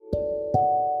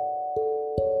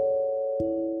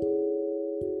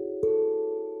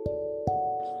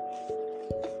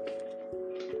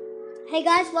Hey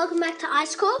guys, welcome back to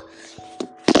iSchool.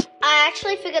 I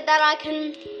actually figured that I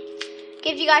can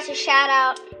give you guys a shout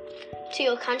out to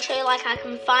your country, like I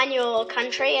can find your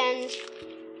country and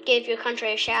give your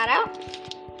country a shout out.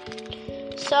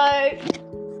 So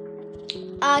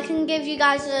I can give you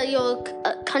guys your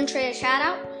country a shout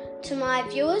out to my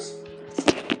viewers.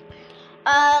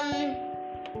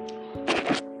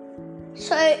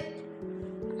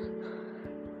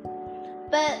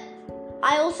 But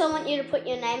I also want you to put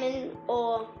your name in,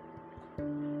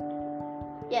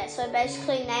 so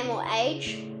basically name or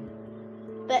age.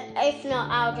 But if not,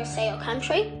 I'll just say your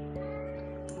country.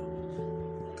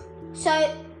 So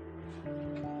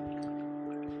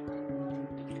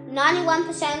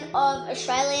 91% of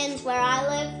Australians where I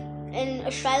live in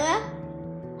Australia,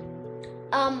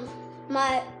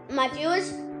 my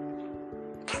viewers,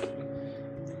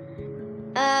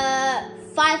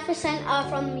 5% are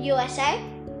from USA,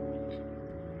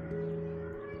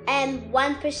 and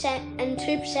 1% and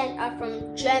 2% are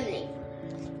from Germany.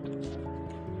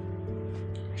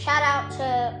 Shout out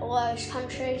to all those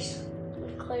countries,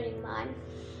 including mine.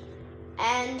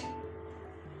 And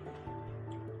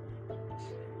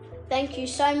thank you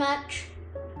so much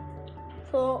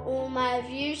for all my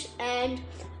views. And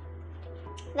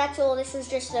that's all. This is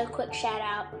just a quick shout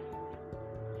out.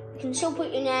 You can still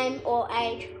put your name or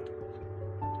age.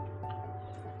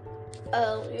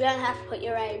 You don't have to put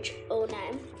your age or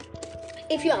name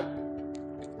if you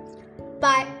want.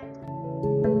 Bye.